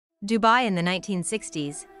Dubai in the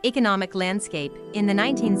 1960s. Economic landscape. In the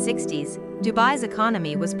 1960s, Dubai's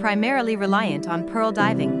economy was primarily reliant on pearl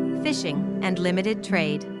diving, fishing, and limited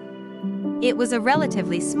trade. It was a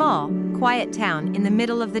relatively small, quiet town in the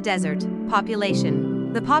middle of the desert.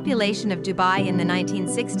 Population. The population of Dubai in the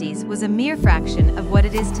 1960s was a mere fraction of what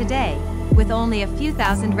it is today, with only a few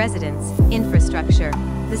thousand residents. Infrastructure.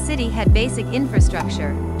 The city had basic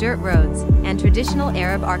infrastructure, dirt roads, and traditional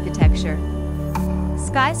Arab architecture.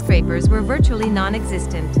 Skyscrapers were virtually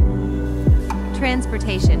non-existent.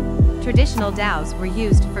 Transportation. Traditional dhows were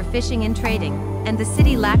used for fishing and trading, and the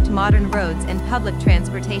city lacked modern roads and public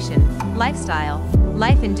transportation. Lifestyle.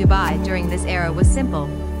 Life in Dubai during this era was simple,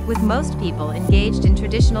 with most people engaged in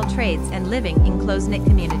traditional trades and living in close-knit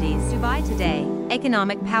communities. Dubai today.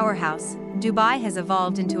 Economic powerhouse. Dubai has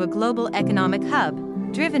evolved into a global economic hub,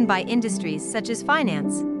 driven by industries such as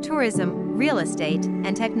finance, tourism, real estate,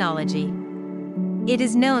 and technology. It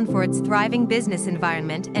is known for its thriving business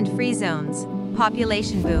environment and free zones.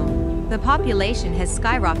 Population boom. The population has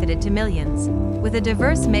skyrocketed to millions, with a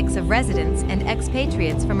diverse mix of residents and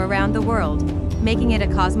expatriates from around the world, making it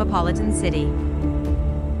a cosmopolitan city.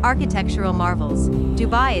 Architectural marvels.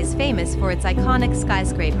 Dubai is famous for its iconic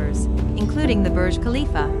skyscrapers, including the Burj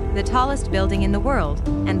Khalifa, the tallest building in the world,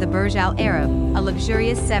 and the Burj Al Arab, a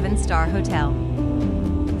luxurious 7-star hotel.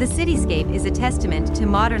 The cityscape is a testament to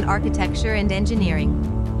modern architecture and engineering.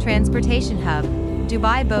 Transportation hub.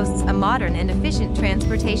 Dubai boasts a modern and efficient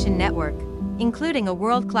transportation network, including a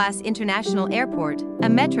world-class international airport, a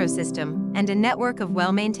metro system, and a network of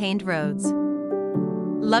well-maintained roads.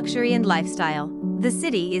 Luxury and lifestyle. The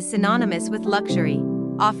city is synonymous with luxury,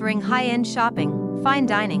 offering high-end shopping, fine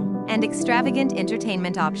dining, and extravagant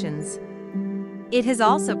entertainment options. It has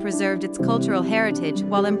also preserved its cultural heritage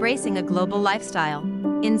while embracing a global lifestyle.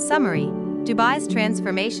 In summary, Dubai's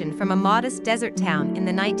transformation from a modest desert town in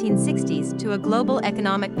the 1960s to a global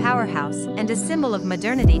economic powerhouse and a symbol of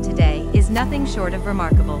modernity today is nothing short of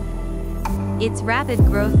remarkable. Its rapid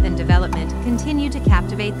growth and development continue to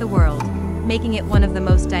captivate the world, making it one of the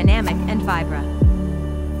most dynamic and vibrant.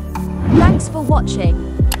 Thanks for watching.